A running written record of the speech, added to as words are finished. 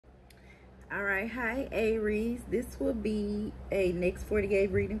All right, hi Aries. This will be a next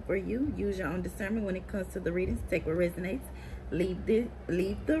 48 reading for you. Use your own discernment when it comes to the readings. Take what resonates, leave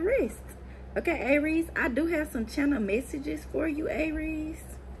the rest. Okay, Aries, I do have some channel messages for you, Aries.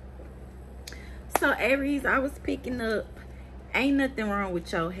 So Aries, I was picking up, ain't nothing wrong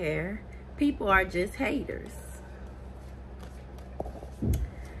with your hair. People are just haters.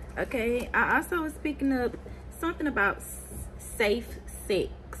 Okay, I also was picking up something about safe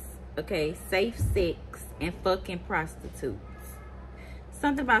sex. Okay, safe sex and fucking prostitutes.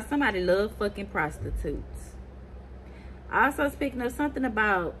 Something about somebody love fucking prostitutes. I also was picking up something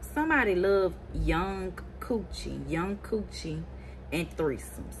about somebody love young coochie and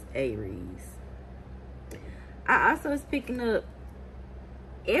threesomes, Aries. I also was picking up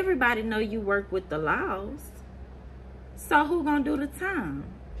everybody know you work with the laws. So who gonna do the time?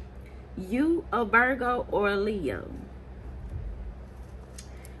 You, a Virgo, or a Leo?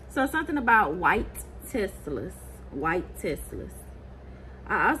 So something about white Teslas.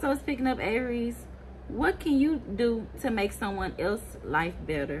 I also was picking up, Aries, what can you do to make someone else's life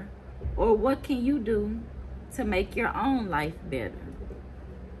better? Or what can you do to make your own life better?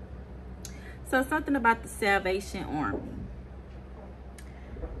 So something about the Salvation Army.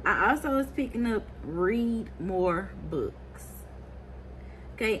 I also was picking up read more books.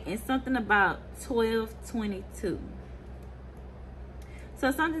 Okay, and something about 12:22. So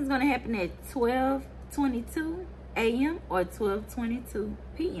something's going to happen at 12:22 a.m. or 12:22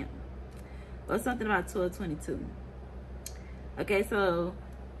 p.m. or something about 12:22. Okay, so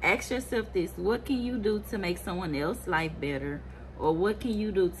ask yourself this. What can you do to make someone else's life better? Or what can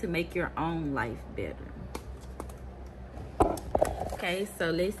you do to make your own life better? Okay, so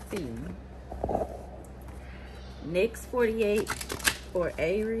let's see. Next 48 for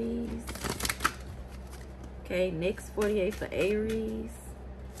Aries. Okay, next 48 for Aries.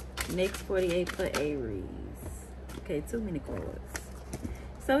 Next 48 for Aries. Okay, too many cards.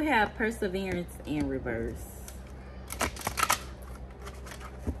 So we have perseverance in reverse.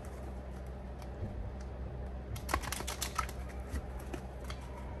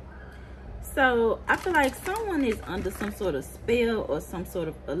 So I feel like someone is under some sort of spell or some sort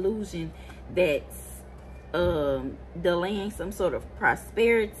of illusion that's delaying some sort of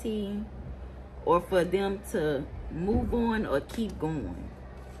prosperity, or for them to move on or keep going.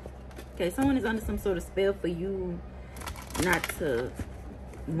 Okay, someone is under some sort of spell for you not to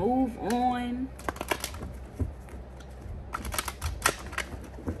move on.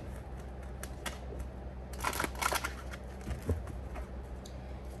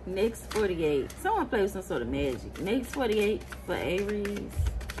 Next 48. Someone play with some sort of magic. Next 48 for Aries.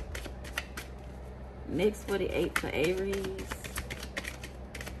 Next 48 for Aries.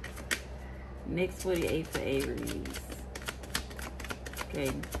 Next 48 for Aries.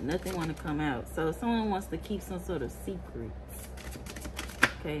 Okay, nothing want to come out. So someone wants to keep some sort of secrets.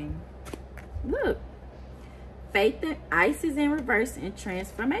 Okay. Look. Faith and ice is in reverse and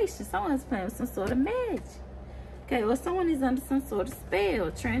transformation. Someone's playing with some sort of magic. Okay, or someone is under some sort of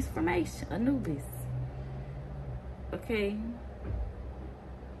spell, transformation, Anubis. Okay.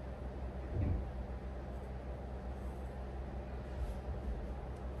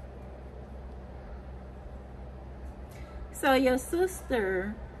 So your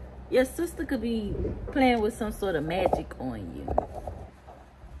sister could be playing with some sort of magic on you.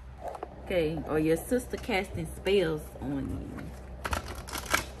 Okay, or your sister casting spells on you.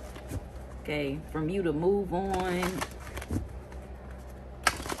 Okay, from you to move on.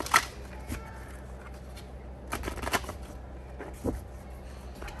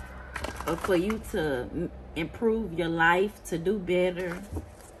 Or for you to improve your life, to do better.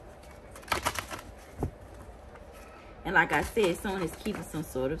 And like I said, someone is keeping some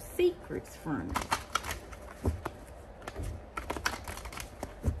sort of secrets from you.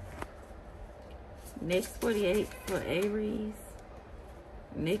 Next 48 for Aries.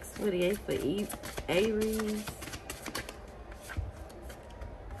 Next 48 for Aries.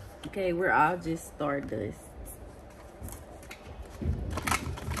 Okay, we're all just stardust.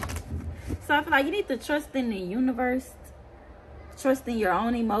 So I feel like you need to trust in the universe. Trust in your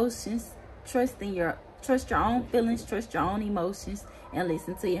own emotions. Trust your own feelings. Trust your own emotions. And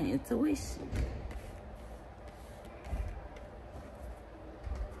listen to your intuition.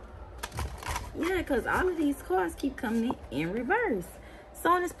 Yeah, because all of these cards keep coming in reverse.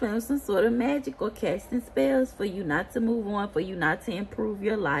 Someone is playing some sort of magic or casting spells for you not to move on, for you not to improve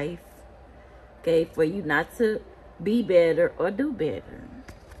your life. Okay, for you not to be better or do better.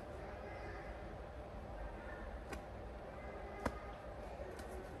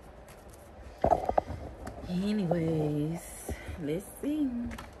 Anyways, let's see.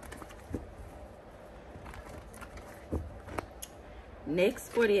 Next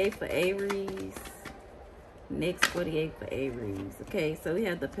 48 for Aries. Next 48 for Aries. Okay, so we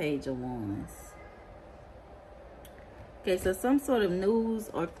have the Page of Wands. Okay, so some sort of news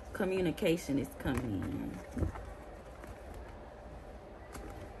or communication is coming in.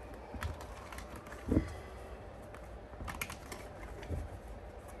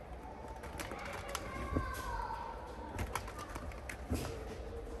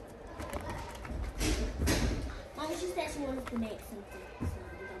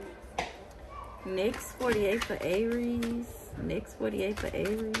 Next 48 for Aries. Next 48 for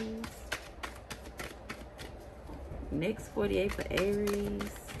Aries. Next 48 for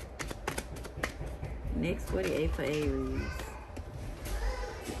Aries. Next 48 for Aries.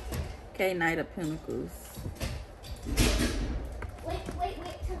 Okay, Knight of Pentacles. Wait.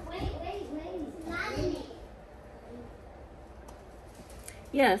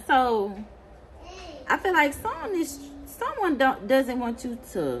 Yeah, so I feel like someone doesn't want you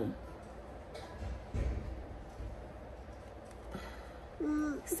to.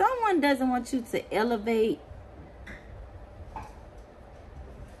 Someone doesn't want you to elevate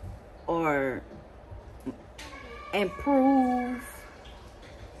or improve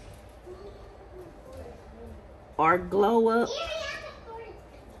or glow up.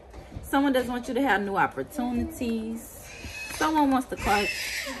 Someone doesn't want you to have new opportunities. Someone wants to call,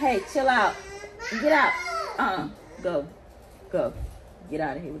 hey, chill out. Get out. Go. Get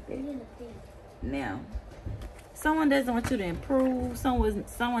out of here with that. Now. Someone doesn't want you to improve.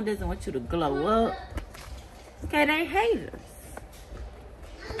 Someone doesn't want you to glow up. Okay, they haters.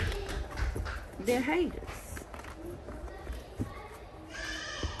 They're haters.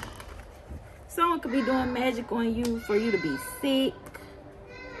 Someone could be doing magic on you for you to be sick.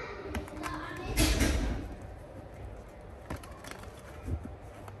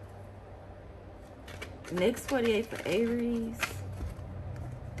 Next 48 for Aries.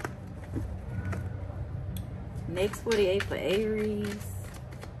 Next 48 for Aries.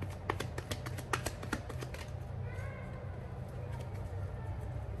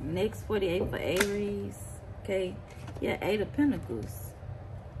 Next 48 for Aries. Okay. Yeah, 8 of Pentacles.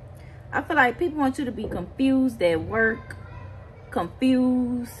 I feel like people want you to be confused at work.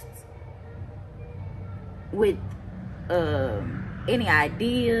 Confused with any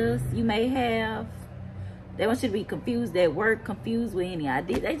ideas you may have. They want you to be confused at work, confused with any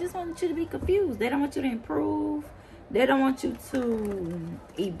idea. They just want you to be confused. They don't want you to improve. They don't want you to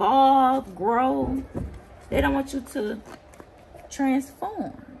evolve, grow. They don't want you to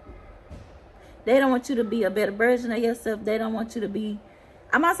transform. They don't want you to be a better version of yourself. They don't want you to be,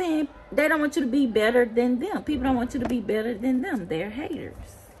 I'm not saying they don't want you to be better than them. People don't want you to be better than them. They're haters.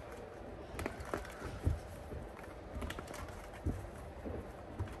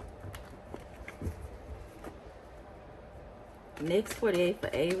 Next 48 for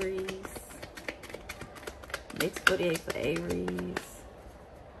Aries. Next 48 for Aries.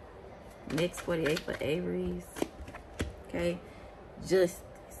 Next 48 for Aries. Okay. Justice.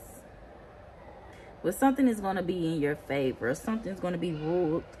 Well, something is going to be in your favor. Something's going to be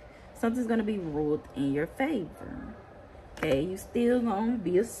ruled. Something's going to be ruled in your favor. Okay. You still going to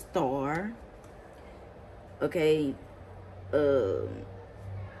be a star. Okay. You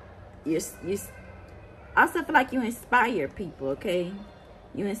I also feel like you inspire people, okay?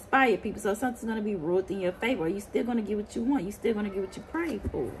 You inspire people, so something's going to be ruled in your favor. You're still going to get what you want. You're still going to get what you pray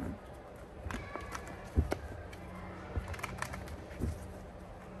for.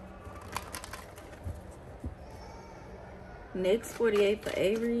 Next 48 for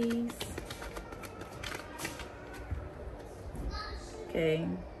Aries. Okay.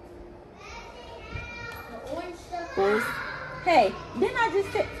 Hey, didn't I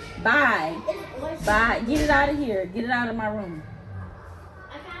just say bye? Bye. Get it out of here. Get it out of my room.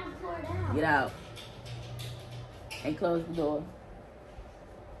 I can't pour it out. Get out. And close the door.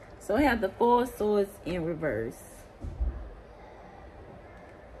 So I have the 4 of Swords in reverse.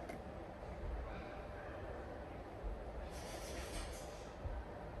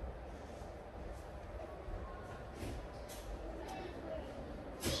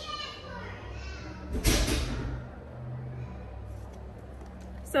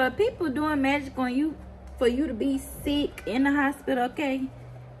 So if people doing magic on you for you to be sick in the hospital, okay,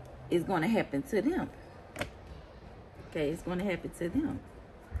 it's going to happen to them. Okay, it's going to happen to them.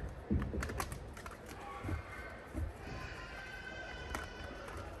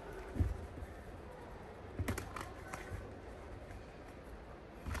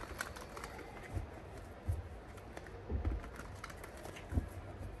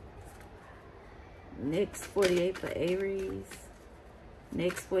 Next 48 for Aries.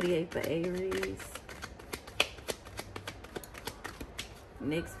 Next 48 for Aries.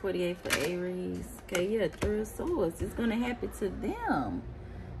 Next 48 for Aries. Okay, yeah, 3 of Swords. It's going to happen to them.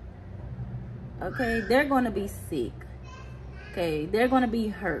 Okay, they're going to be sick. Okay, they're going to be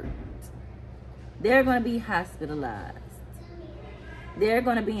hurt. They're going to be hospitalized. They're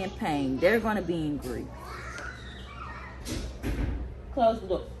going to be in pain. They're going to be in grief. Close the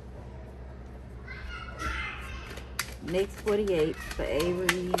door. Next 48 for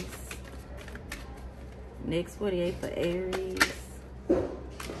Aries. Next 48 for Aries.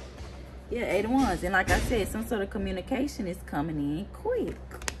 Yeah, 8 of Wands. And like I said, some sort of communication is coming in quick.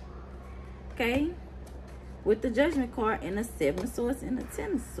 Okay? With the Judgment card and the 7 of Swords and the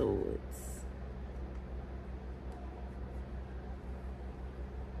 10 of Swords.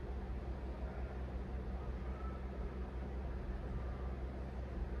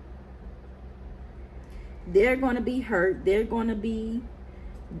 They're going to be hurt. They're going to be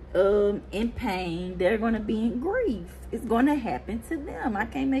in pain. They're going to be in grief. It's going to happen to them. I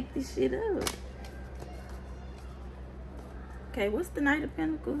can't make this shit up. Okay, what's the Knight of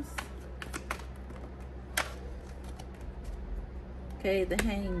Pentacles? Okay, the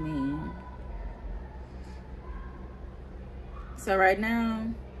Hangman. So right now,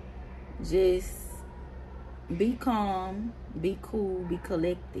 just be calm, be cool, be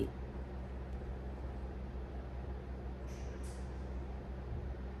collected.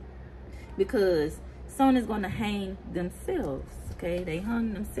 Because someone is going to hang themselves. Okay, they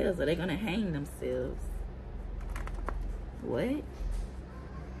hung themselves, or they're going to hang themselves. What?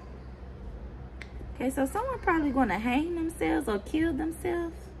 Okay, so someone probably going to hang themselves or kill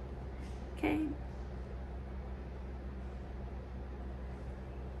themselves. Okay.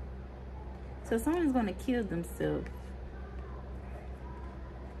 So someone is going to kill themselves.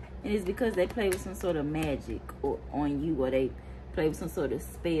 And it's because they play with some sort of magic on you, or they play with some sort of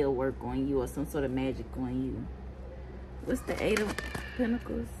spell work on you, or some sort of magic on you. What's the 8 of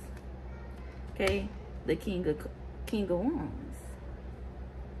Pentacles? Okay, the King of Wands.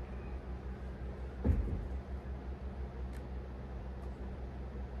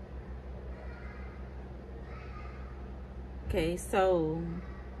 Okay, so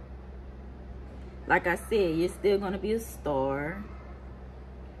like I said, you're still going to be a star.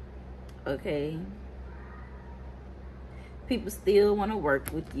 Okay. People still want to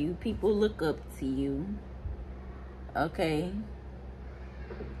work with you. People look up to you. Okay.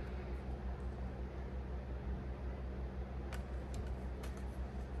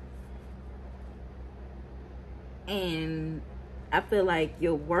 And I feel like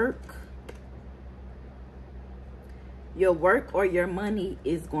your work or your money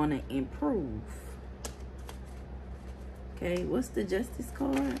is going to improve. Okay, what's the Justice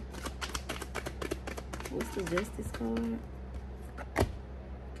card? What's the Justice card?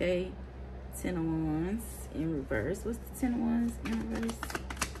 Okay, 10 of Wands in reverse. What's the 10 of Wands in reverse?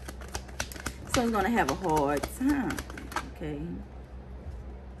 Someone's going to have a hard time. Okay.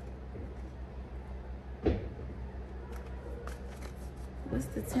 What's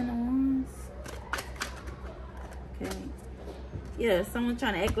the 10 of Wands? Okay. Yeah, someone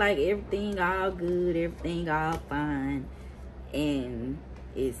trying to act like everything all good, everything all fine, and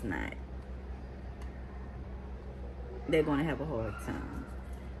it's not. They're going to have a hard time.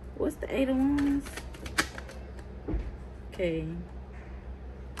 What's the 8 of Wands? Okay.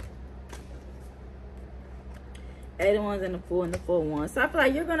 8 of Wands and the 4 and the 4 of Wands. So I feel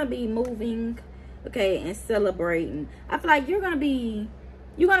like you're going to be moving, okay, and celebrating. I feel like you're going to be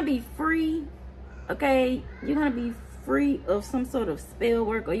free, okay? You're going to be free of some sort of spell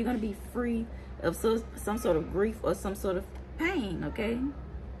work, or you're going to be free of some sort of grief or some sort of pain, okay?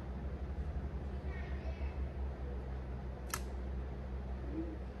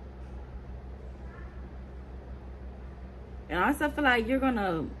 And I also feel like you're going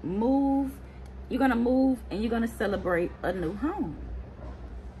to move and you're going to celebrate a new home.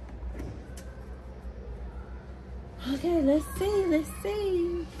 Okay, let's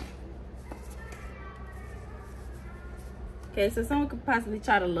see. Okay, so someone could possibly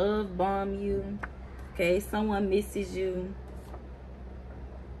try to love bomb you. Okay, someone misses you.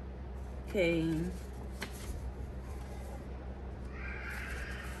 Okay.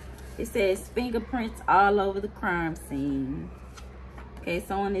 It says fingerprints all over the crime scene. Okay,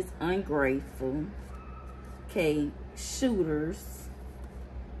 someone is ungrateful. Okay, shooters.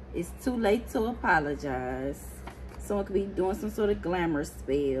 It's too late to apologize. Someone could be doing some sort of glamour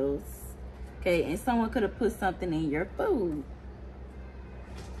spells. Okay, and someone could have put something in your food.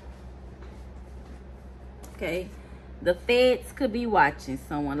 Okay, the feds could be watching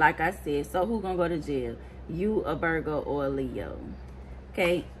someone, like I said. So who gonna go to jail? You, a Virgo, or a Leo?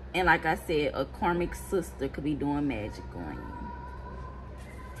 Okay, and like I said, a karmic sister could be doing magic on you.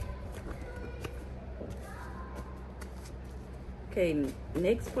 Okay,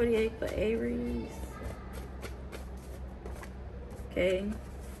 next 48 for Aries. Okay.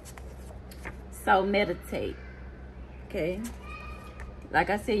 So meditate. Okay. Like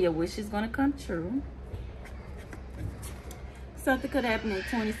I said, your wish is going to come true. Something could happen in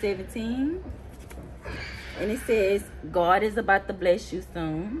 2017. And it says, God is about to bless you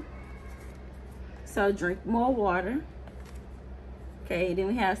soon. So drink more water. Okay, then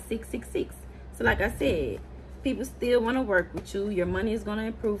we have 666. So like I said, people still want to work with you. Your money is going to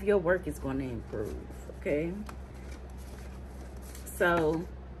improve. Your work is going to improve. Okay. So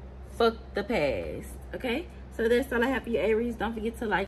fuck the past. Okay. So that's all I have for you, Aries. Don't forget to like,